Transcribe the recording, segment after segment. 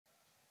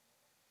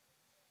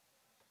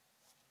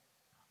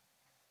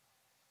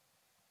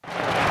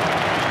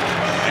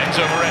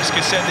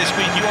Maresca said this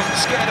week he wasn't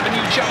scared of a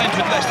new challenge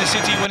with Leicester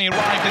City when he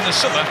arrived in the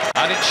summer,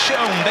 and it's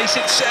shown. They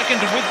sit second,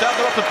 and with that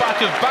they're off the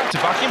back of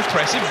back-to-back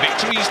impressive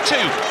victories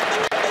too.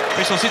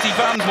 Bristol City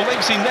fans, well,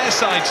 they've seen their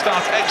side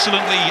start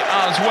excellently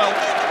as well.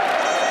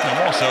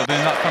 No more so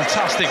than that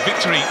fantastic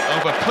victory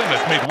over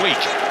Plymouth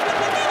midweek.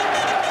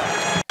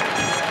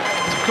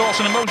 It's of course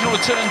an emotional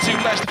return to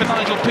Leicester for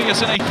Nigel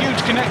Pearson, a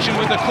huge connection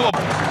with the club.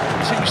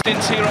 2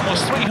 stints here,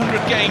 almost 300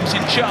 games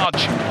in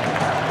charge.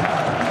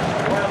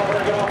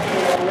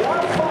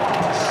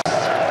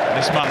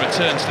 This man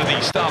returns to the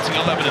starting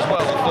 11 as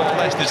well for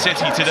Leicester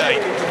City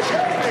today.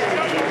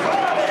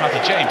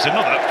 Matthew James,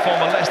 another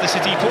former Leicester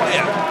City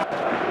player.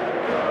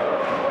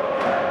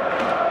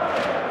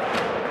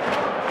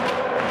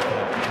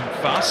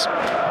 Fast.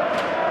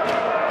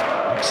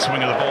 Big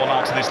swing of the ball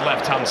out to this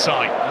left-hand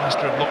side.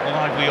 Leicester have looked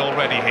lively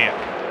already here.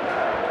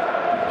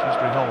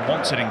 Dewsbury Hall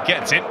wants it and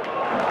gets it.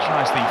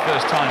 Tries the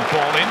first-time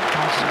ball in,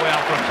 passes away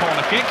out for a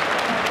corner kick.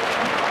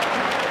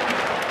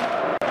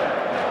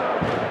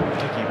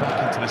 Dickey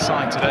back into the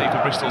side today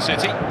for Bristol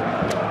City,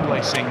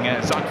 placing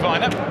Zach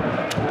Viner.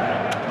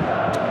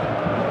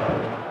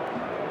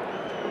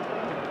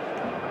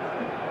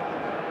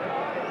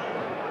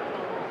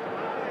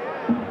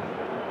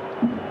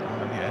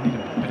 Yeah, need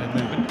a bit of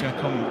movement. Going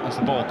to come as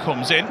the ball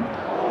comes in.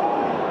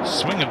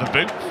 Swing of the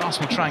boot. Fast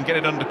will try and get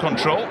it under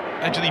control.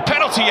 Edge of the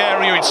penalty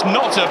area. It's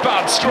not a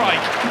bad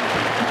strike.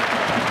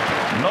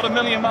 Not a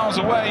million miles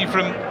away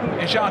from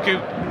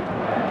Ishaku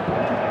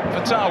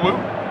Fatawu.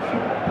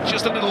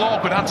 Just a little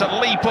awkward. Had to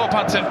leap up.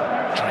 Had to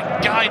try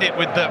and guide it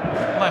with the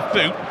left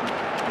boot.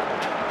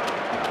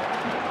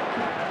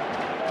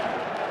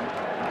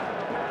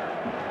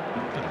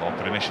 A little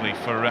awkward initially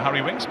for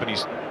Harry Winks, but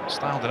he's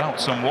styled it out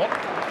somewhat.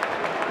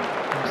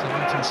 Comes the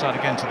right-hand side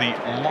again to the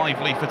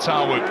lively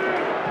Fatawu.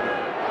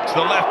 To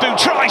the left boot,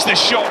 tries the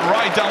shot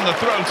right down the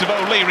throat of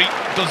O'Leary.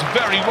 Does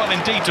very well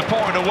indeed to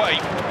pour it away.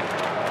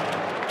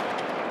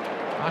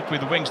 Back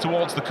with the wings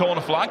towards the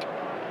corner flag.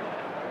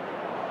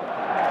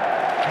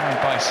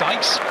 Joined by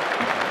Sykes.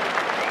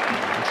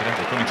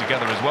 Incidentally coming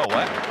together as well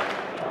there.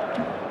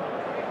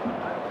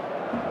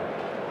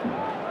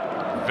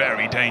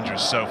 Very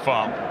dangerous so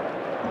far.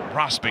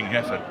 Rasping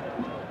effort.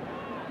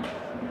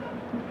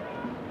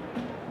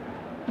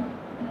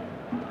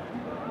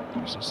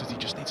 Bristol City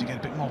just need to get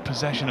a bit more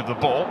possession of the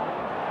ball.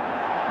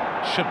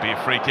 Should be a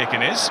free kick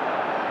and is.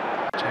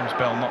 James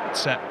Bell not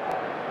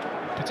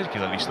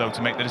particularly slow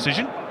to make the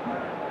decision.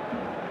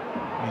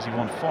 Easy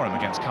one for him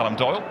against Callum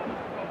Doyle.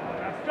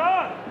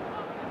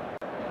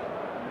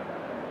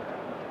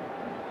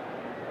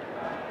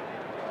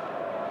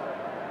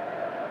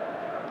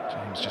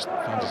 James just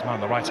found his man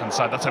on the right-hand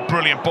side. That's a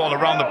brilliant ball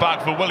around the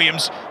back for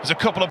Williams. There's a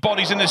couple of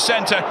bodies in the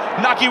centre.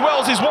 Naki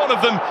Wells is one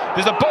of them.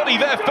 There's a body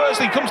there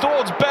firstly, comes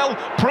towards Bell.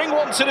 Pring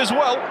wants it as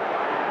well.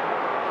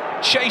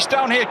 Chase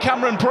down here,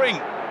 Cameron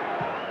Pring.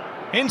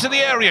 Into the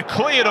area,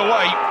 cleared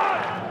away.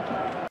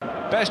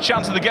 Best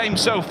chance of the game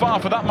so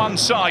far for that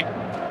man's side.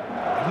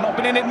 They've not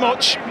been in it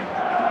much,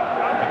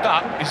 but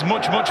that is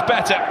much, much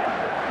better.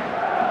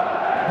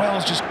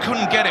 Wells just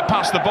couldn't get it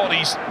past the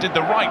bodies. Did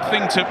the right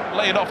thing to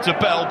lay it off to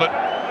Bell, but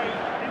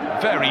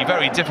very,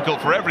 very difficult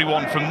for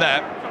everyone from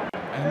there.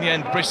 In the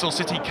end, Bristol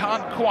City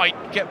can't quite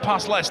get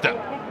past Leicester.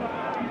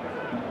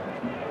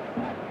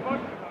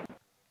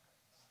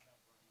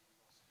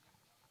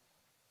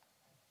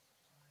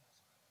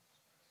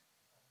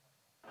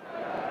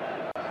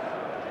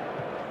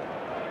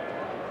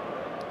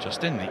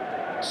 Just in the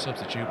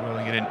substitute,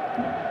 rolling it in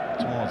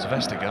towards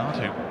Vestergaard,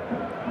 who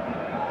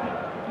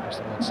goes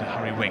towards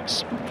Harry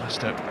Winks.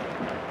 Leicester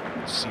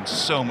has seen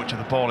so much of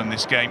the ball in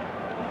this game.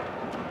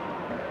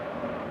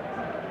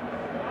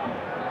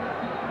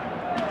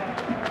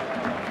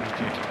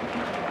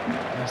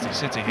 Leicester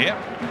City here,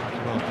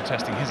 well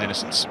contesting his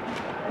innocence.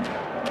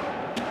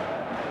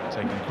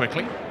 Taken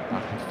quickly,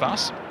 back from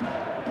Fass.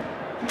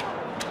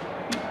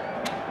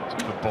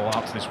 It's a good ball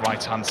out to this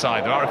right-hand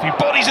side. There are a few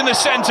bodies in the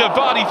centre.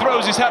 Vardy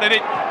throws his head at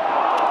it.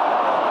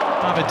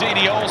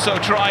 Aberdeen also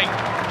trying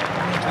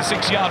into the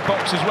 6-yard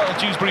box as well.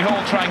 Dewsbury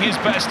Hall trying his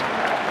best.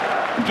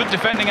 Good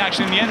defending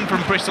action in the end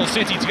from Bristol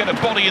City to get a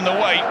body in the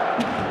way.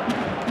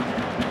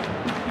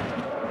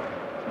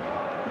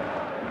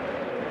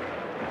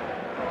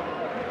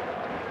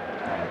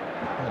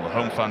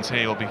 Home fans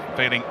here will be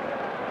feeling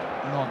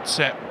not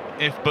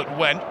if but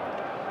when.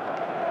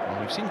 Well,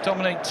 we've seen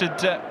dominated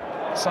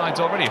sides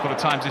already a couple of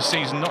times this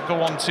season not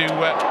go on to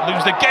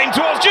lose the game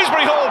towards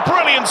Dewsbury Hall.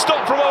 Brilliant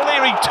stop from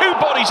O'Leary. 2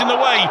 bodies in the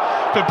way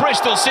for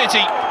Bristol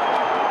City,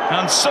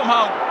 and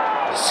somehow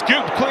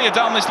scooped clear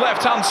down this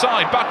left-hand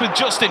side. Back with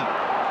Justin.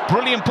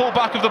 Brilliant pull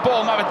back of the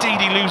ball.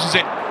 Mavididi loses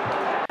it.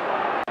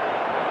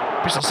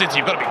 Bristol City,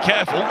 you've got to be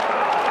careful.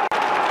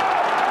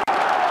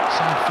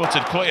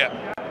 Side-footed clear.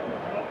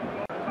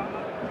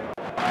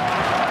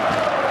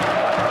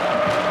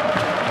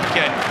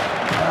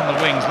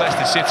 Wings,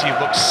 Leicester City have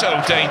looked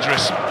so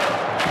dangerous.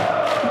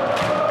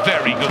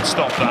 Very good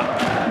stop that.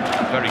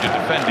 Very good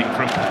defending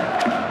from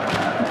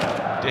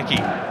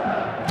Dickey.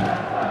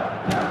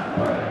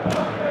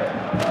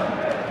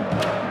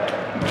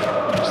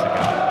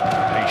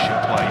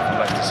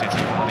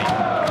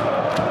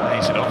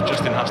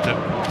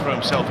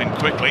 himself in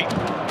quickly.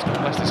 It's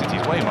not Leicester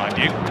City's way, mind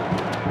you.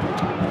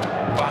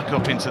 Back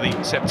up into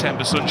the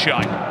September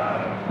sunshine.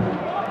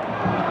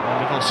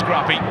 A little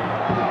scrappy.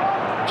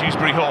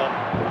 Dewsbury Hall.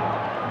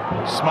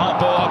 Smart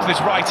ball out to this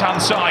right-hand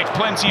side.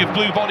 Plenty of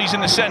blue bodies in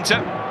the centre.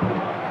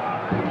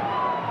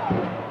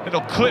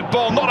 Little clip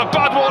ball, not a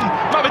bad one.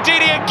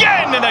 Mavididi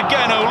again, and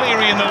again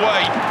O'Leary in the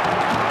way.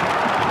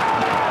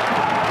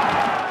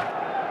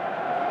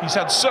 He's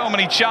had so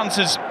many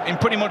chances in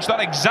pretty much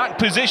that exact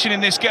position in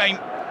this game.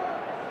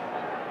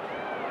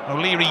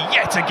 O'Leary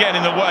yet again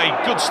in the way.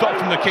 Good stop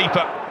from the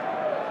keeper.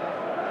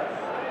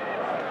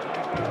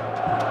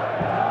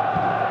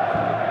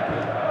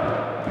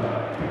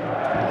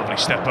 Lovely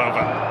step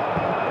over.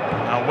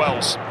 Now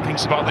Wells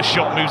thinks about the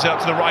shot, moves out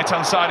to the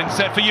right-hand side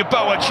instead for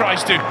Yeboah,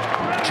 tries to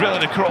drill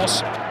it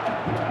across.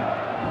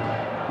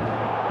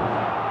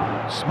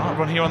 Smart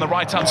run here on the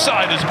right-hand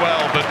side as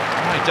well, but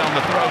right down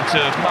the throat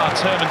of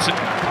Lars Hermansen.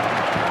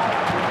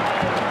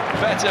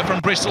 Better from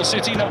Bristol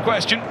City, no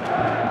question.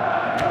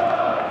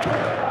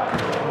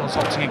 Wells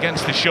opting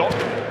against the shot.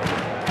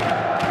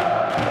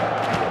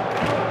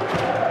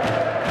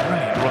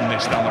 Brilliant run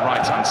this down the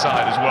right-hand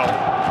side as well.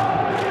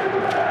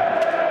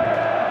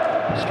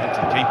 Straight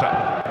to the keeper.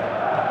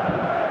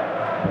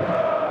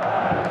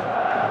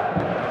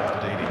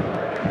 Mavididi.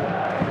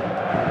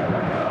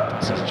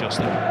 Passes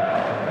Justin.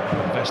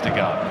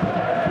 Vestergaard.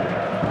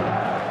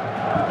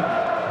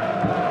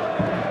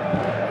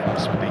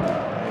 That's with the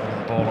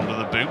ball under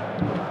the boot.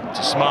 It's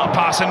a smart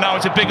pass, and now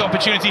it's a big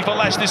opportunity for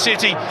Leicester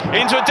City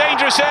into a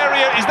dangerous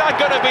area. Is that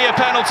going to be a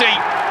penalty?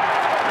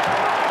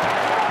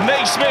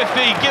 Naismith,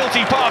 the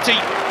guilty party,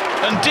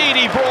 and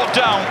Didi brought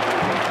down.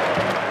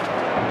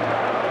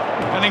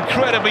 An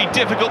incredibly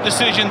difficult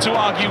decision to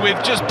argue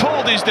with, just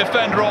pulled his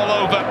defender all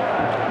over.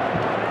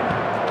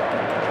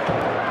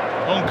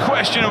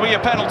 Unquestionably a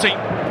penalty,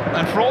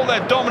 and for all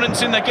their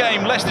dominance in the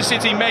game, Leicester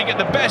City may get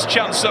the best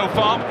chance so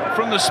far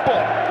from the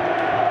spot.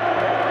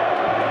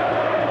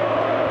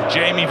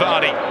 Jamie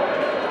Vardy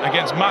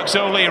against Max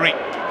O'Leary.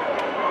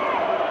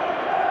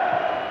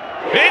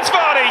 It's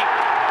Vardy!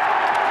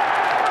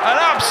 An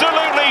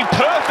absolutely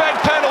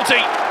perfect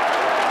penalty.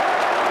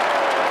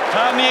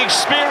 And the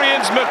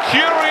experienced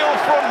mercurial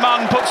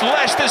frontman puts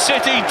Leicester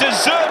City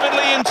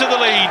deservedly into the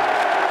lead.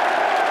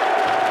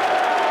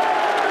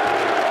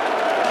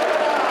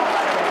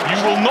 You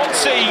will not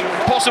see,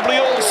 possibly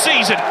all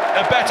season,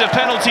 a better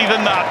penalty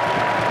than that.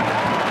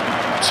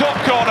 Top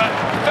corner,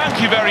 thank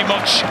you very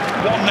much,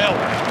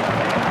 1-0.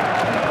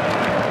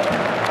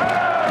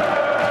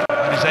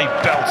 That is a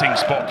belting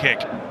spot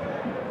kick.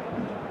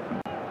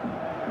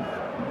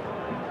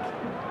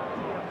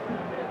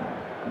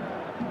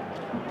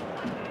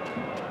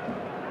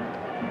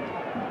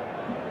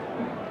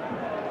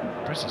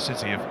 Bristol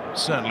City have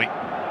certainly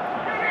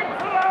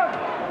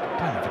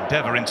plenty of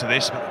endeavour into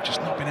this, but they've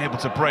just not been able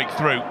to break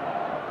through.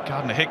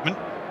 Gardner-Hickman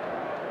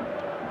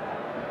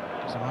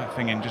does the right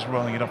thing in just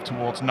rolling it off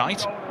towards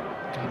Knight.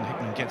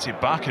 Gardner-Hickman gets it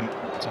back, and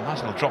it's a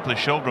nice little drop of the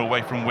shoulder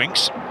away from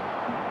Winks.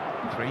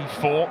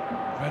 3-4,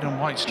 red and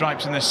white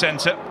stripes in the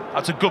centre.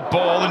 That's a good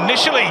ball.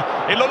 Initially,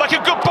 it looked like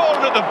a good ball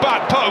at the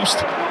back post.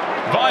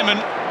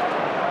 Vyman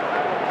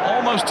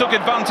almost took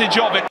advantage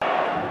of it.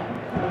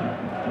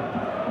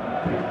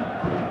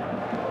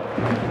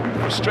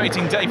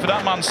 Frustrating day for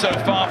that man so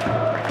far.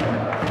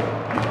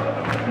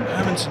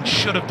 Hermansen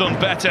should have done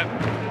better.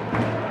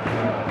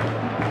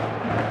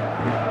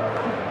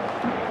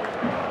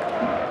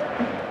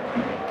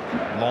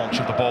 Launch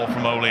of the ball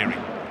from O'Leary.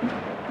 Should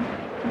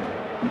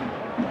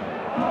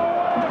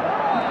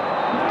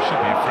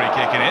be a free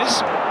kick, it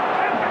is.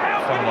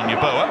 Foul on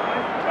Yeboah.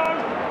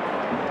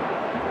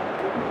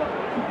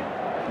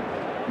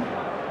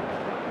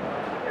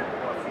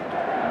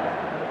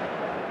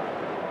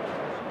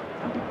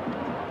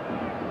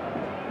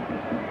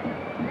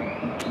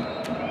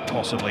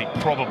 Possibly,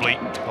 probably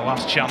the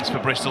last chance for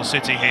Bristol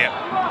City here.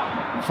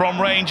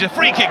 From range, a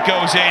free kick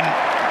goes in.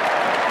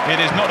 It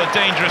is not a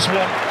dangerous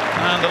one,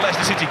 and the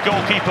Leicester City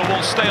goalkeeper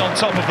will stay on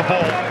top of the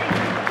ball.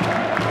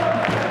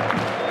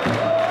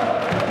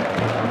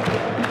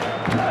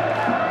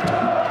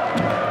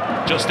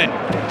 Justin,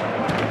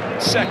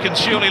 seconds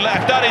surely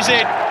left, that is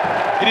it.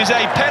 It is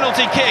a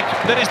penalty kick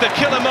that is the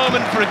killer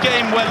moment for a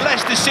game where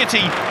Leicester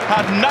City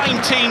had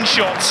 19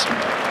 shots.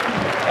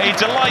 A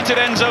delighted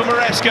Enzo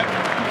Maresca.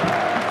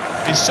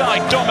 His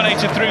side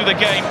dominated through the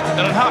game.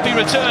 An unhappy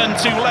return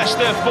to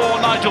Leicester for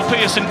Nigel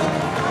Pearson.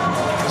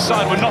 The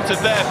side were not at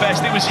their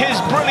best. It was his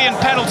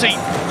brilliant penalty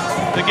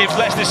that gives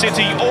Leicester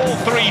City all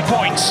 3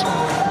 points.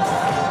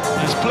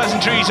 As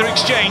pleasantries are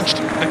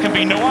exchanged, there can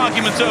be no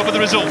argument over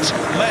the result.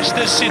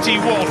 Leicester City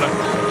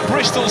 1,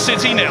 Bristol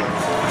City 0.